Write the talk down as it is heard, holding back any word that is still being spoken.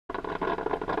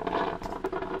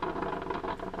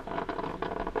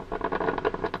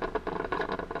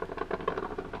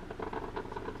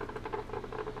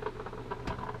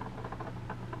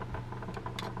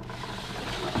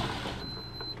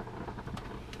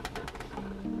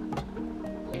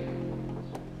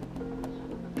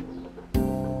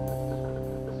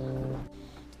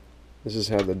This is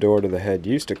how the door to the head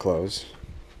used to close.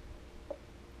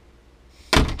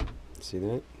 See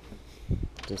that?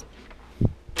 Just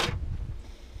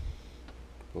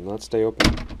will not stay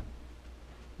open.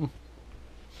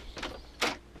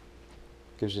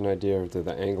 Gives you an idea of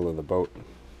the angle of the boat.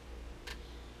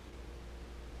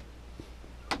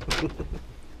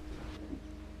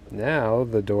 Now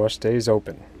the door stays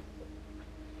open.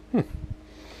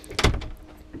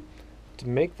 To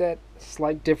make that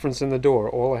slight difference in the door,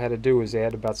 all I had to do was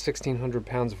add about 1,600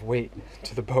 pounds of weight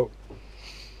to the boat.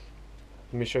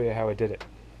 Let me show you how I did it.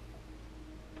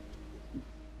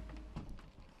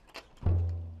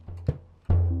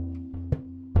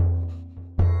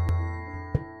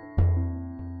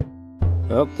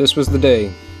 Well, this was the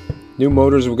day. New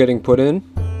motors were getting put in.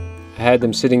 I had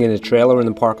them sitting in a trailer in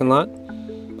the parking lot.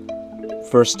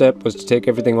 First step was to take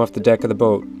everything off the deck of the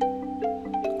boat,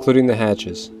 including the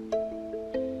hatches.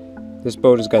 This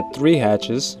boat has got 3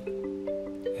 hatches,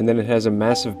 and then it has a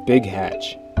massive big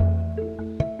hatch.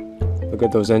 Look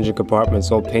at those engine compartments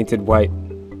all painted white.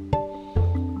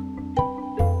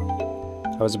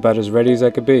 I was about as ready as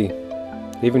I could be.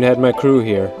 Even had my crew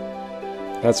here.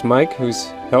 That's Mike, who's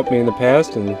helped me in the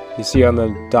past, and you see on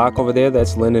the dock over there,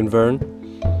 that's Lynn and Vern.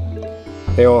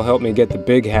 They all helped me get the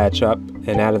big hatch up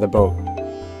and out of the boat.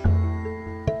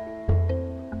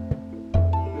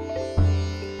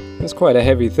 It's quite a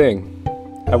heavy thing.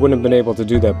 I wouldn't have been able to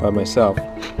do that by myself.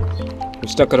 We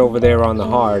stuck it over there on the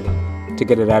hard to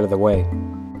get it out of the way.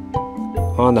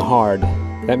 On the hard,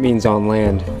 that means on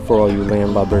land for all you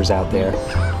landlubbers out there.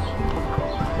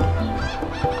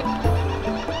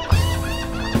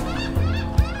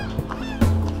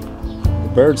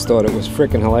 The birds thought it was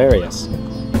frickin' hilarious.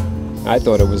 I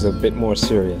thought it was a bit more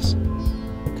serious,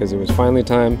 because it was finally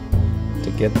time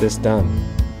to get this done.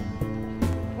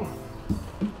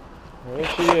 There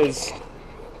she is,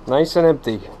 nice and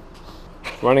empty.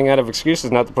 Running out of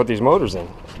excuses not to put these motors in.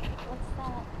 What's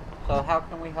that? So how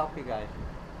can we help you guys?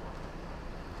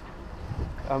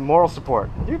 Moral support.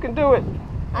 You can do it.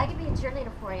 I can be a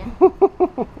cheerleader for you.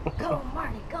 Go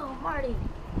Marty, go Marty.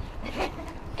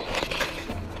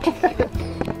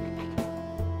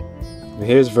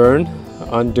 Here's Vern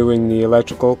undoing the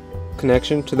electrical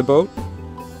connection to the boat.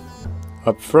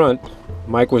 Up front,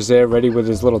 Mike was there ready with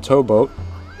his little towboat.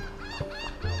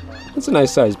 It's a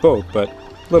nice sized boat, but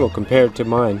little compared to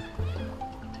mine.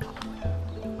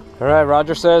 Alright,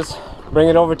 Roger says bring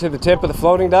it over to the tip of the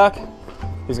floating dock.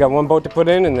 He's got 1 boat to put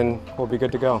in and then we'll be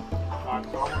good to go. Alright,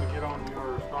 so I'm going to get on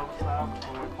your starboard side.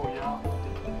 I'm going to pull you out.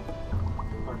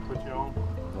 I can put you on.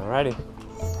 Alrighty.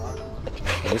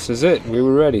 This is it. We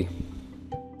were ready.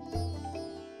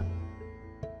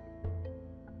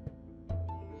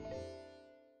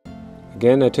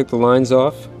 Again, I took the lines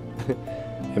off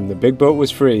and the big boat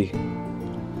was free.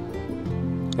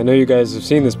 I know you guys have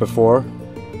seen this before,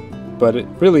 but it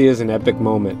really is an epic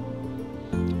moment.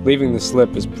 Leaving the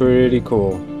slip is pretty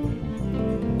cool.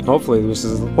 Hopefully this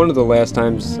is one of the last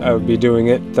times I would be doing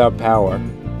it without power.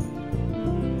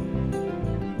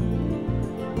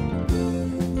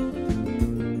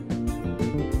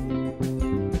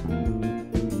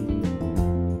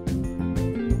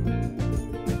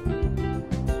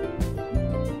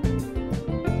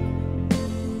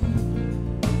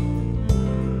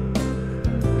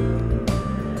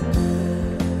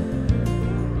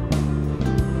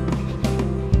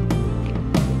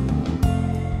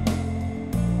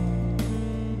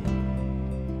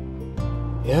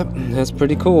 Yep, that's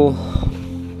pretty cool.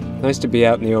 Nice to be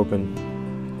out in the open.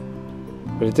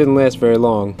 But it didn't last very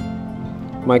long.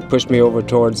 Mike pushed me over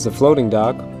towards the floating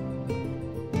dock.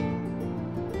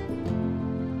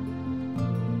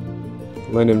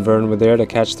 Lynn and Vern were there to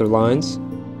catch their lines.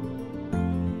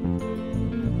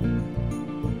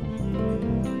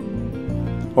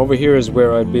 Over here is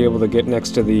where I'd be able to get next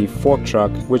to the fork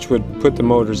truck, which would put the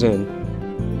motors in.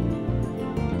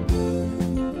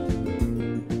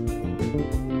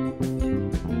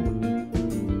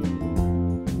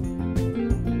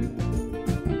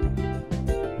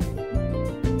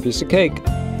 Piece of cake.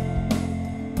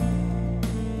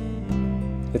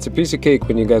 It's a piece of cake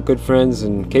when you got good friends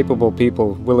and capable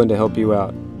people willing to help you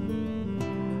out.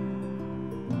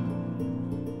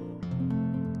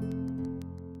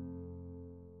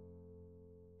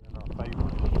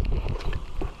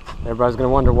 Everybody's gonna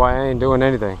wonder why I ain't doing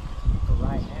anything.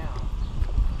 Right now.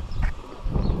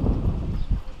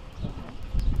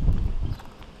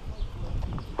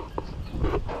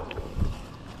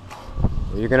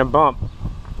 You're gonna bump.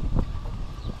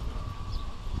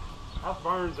 That's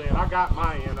Vern's in. I got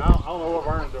my end. I don't know what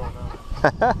Vern's doing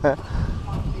now.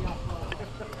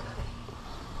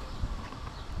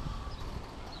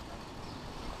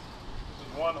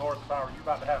 horsepower. You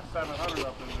about to have 700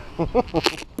 up in there.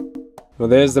 Well,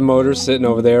 there's the motor sitting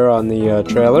over there on the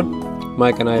trailer.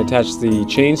 Mike and I attached the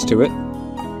chains to it.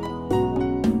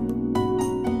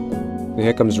 And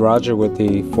here comes Roger with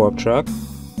the fork truck.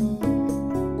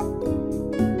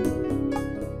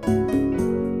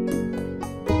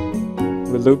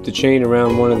 We looped the chain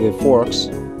around one of the forks,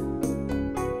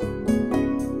 and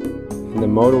the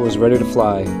motor was ready to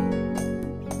fly.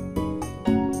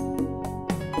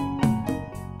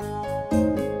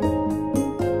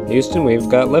 Houston, we've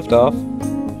got liftoff.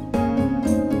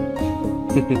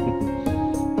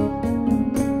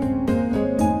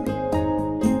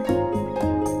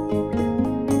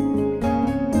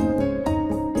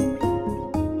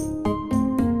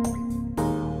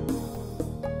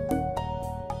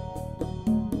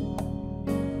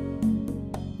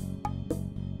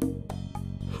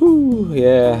 Whew,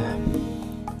 yeah.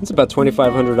 It's about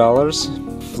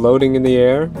 $2,500 floating in the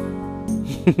air,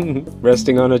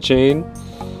 resting on a chain.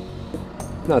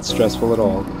 Not stressful at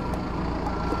all.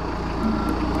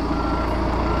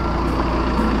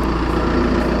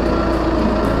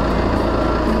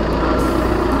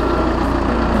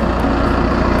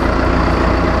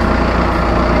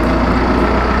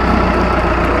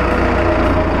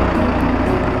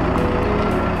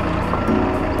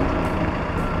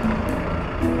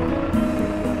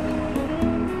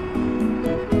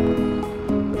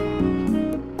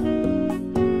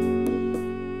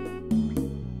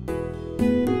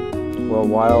 Well,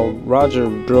 while Roger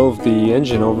drove the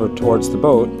engine over towards the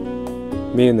boat,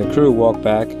 me and the crew walked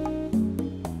back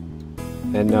and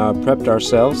prepped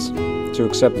ourselves to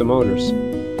accept the motors.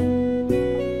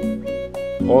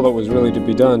 All that was really to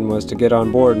be done was to get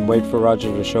on board and wait for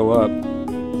Roger to show up.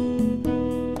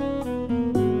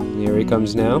 And here he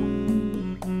comes now.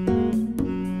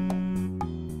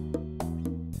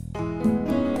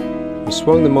 We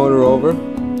swung the motor over,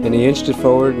 and he inched it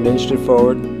forward and inched it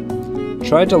forward.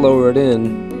 Tried to lower it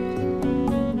in,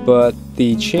 but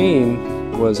the chain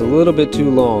was a little bit too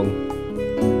long.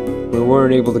 We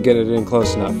weren't able to get it in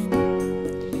close enough.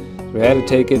 So we had to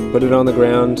take it, put it on the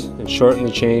ground, and shorten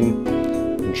the chain,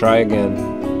 and try again.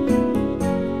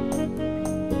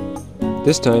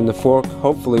 This time the fork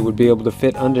hopefully would be able to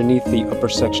fit underneath the upper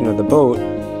section of the boat,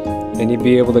 and he'd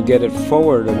be able to get it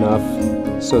forward enough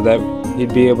so that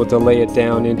he'd be able to lay it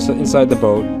down inside the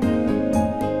boat.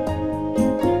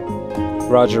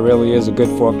 Roger really is a good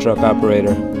fork truck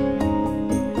operator.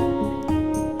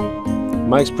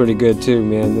 Mike's pretty good too,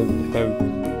 man.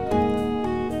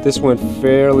 This went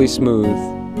fairly smooth,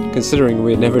 considering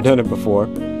we had never done it before.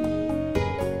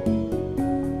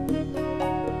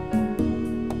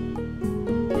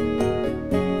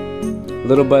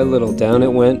 Little by little, down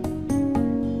it went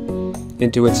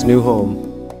into its new home.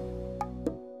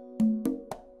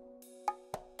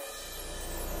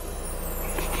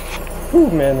 Ooh,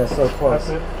 man, that's so close.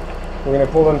 That's it? We're gonna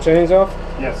pull them chains off?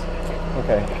 Yes.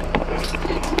 Okay.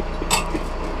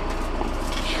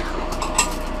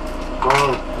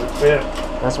 Oh, that's it.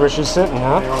 That's where she's sitting,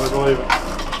 huh? I only believe it.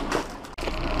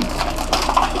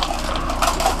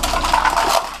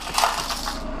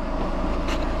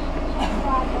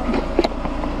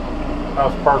 That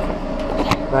was perfect.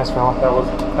 Nice, fella. That was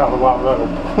a lot better.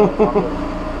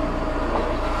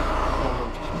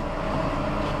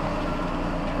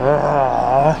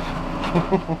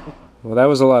 Well, that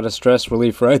was a lot of stress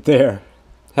relief right there.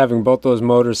 Having both those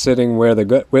motors sitting where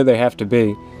they have to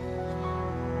be.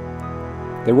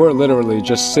 They were literally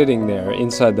just sitting there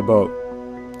inside the boat.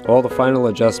 All the final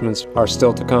adjustments are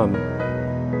still to come.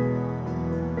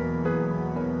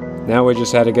 Now we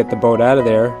just had to get the boat out of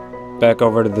there, back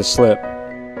over to the slip.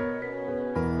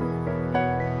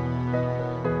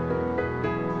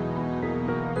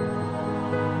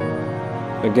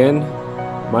 Again,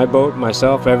 my boat,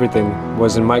 myself, everything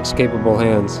was in Mike's capable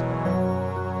hands.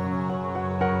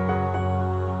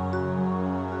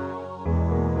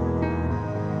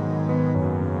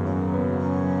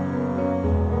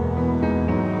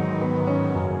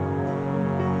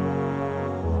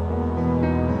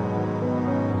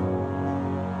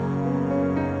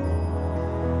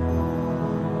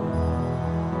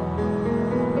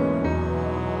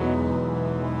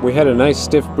 We had a nice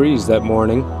stiff breeze that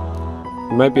morning.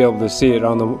 You might be able to see it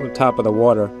on the top of the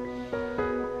water.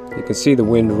 You can see the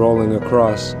wind rolling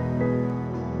across.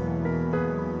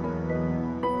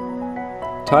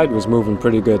 Tide was moving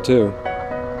pretty good too.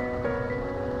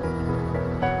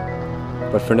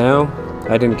 But for now,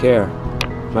 I didn't care.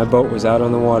 My boat was out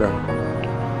on the water.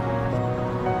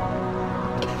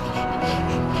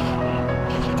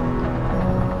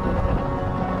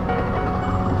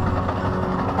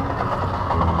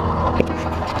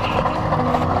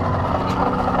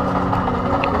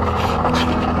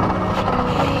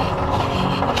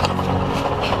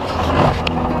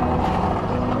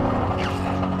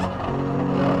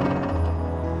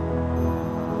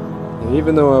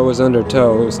 Even though I was under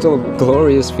tow, it was still a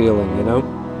glorious feeling, you know?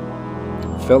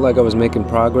 Felt like I was making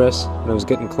progress, and I was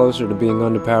getting closer to being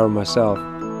under power myself.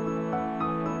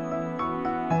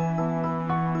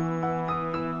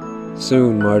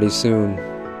 Soon, Marty, soon.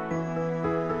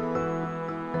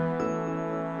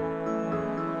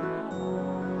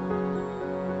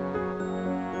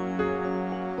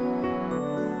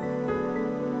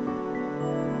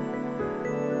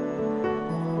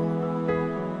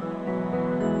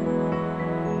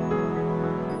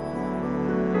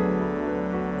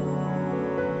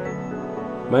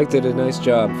 Mike did a nice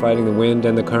job fighting the wind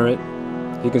and the current.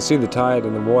 You can see the tide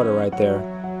in the water right there.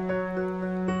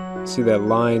 See that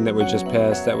line that we just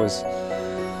passed? That was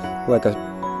like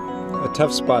a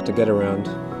tough spot to get around.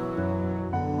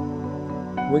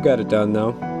 We got it done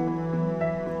though.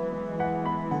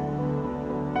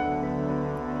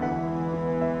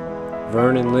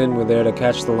 Vern and Lynn were there to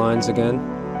catch the lines again.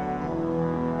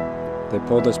 They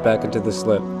pulled us back into the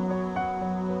slip.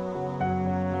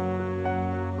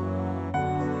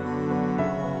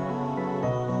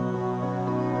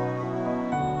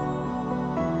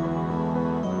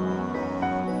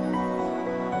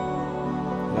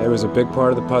 It was a big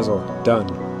part of the puzzle, done.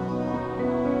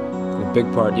 A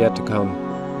big part yet to come.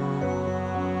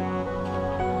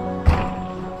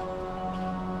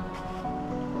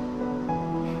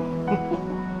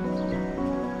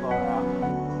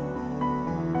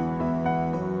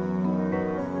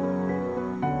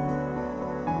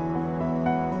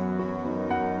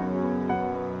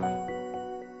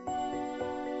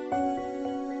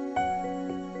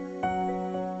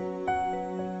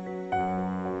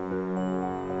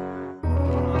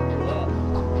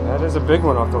 That is a big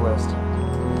one off the list.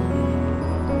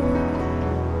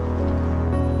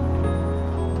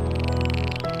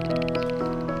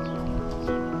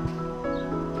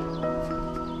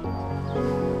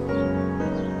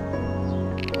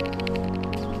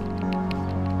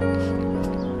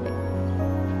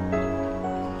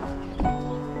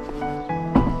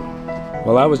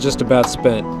 Well, I was just about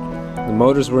spent. The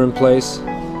motors were in place,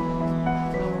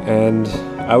 and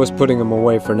I was putting them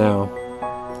away for now.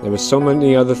 There were so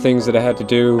many other things that I had to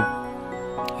do.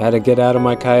 I had to get out of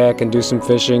my kayak and do some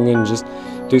fishing and just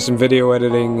do some video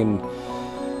editing and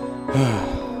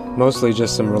mostly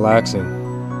just some relaxing.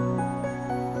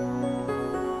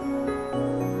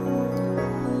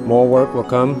 More work will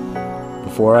come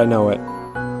before I know it.